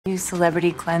New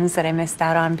celebrity cleanse that I missed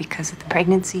out on because of the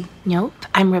pregnancy? Nope,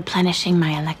 I'm replenishing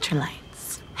my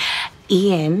electrolytes.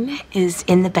 Ian is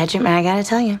in the bedroom, and I gotta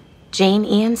tell you, Jane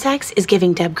Ian sex is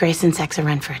giving Deb Grayson sex a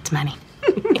run for its money.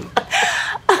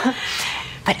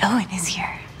 But Owen is here.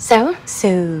 So?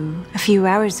 So, a few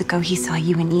hours ago, he saw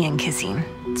you and Ian kissing.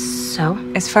 So?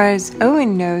 As far as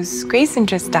Owen knows, Grayson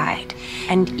just died.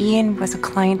 And Ian was a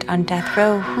client on death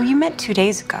row who you met 2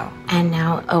 days ago. And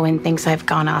now Owen thinks I've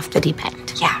gone off the deep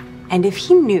end. Yeah. And if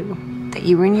he knew that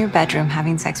you were in your bedroom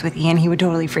having sex with Ian, he would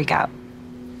totally freak out.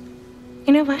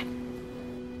 You know what?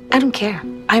 I don't care.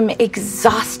 I'm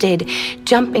exhausted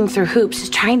jumping through hoops,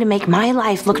 trying to make my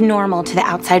life look normal to the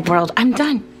outside world. I'm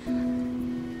done.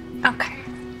 Okay.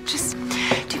 Just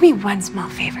do me one small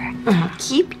favor.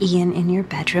 Keep Ian in your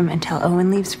bedroom until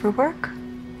Owen leaves for work.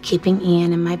 Keeping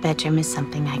Ian in my bedroom is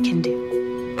something I can do.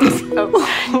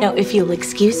 No, if you'll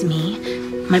excuse me,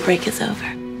 my break is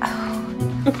over. Oh.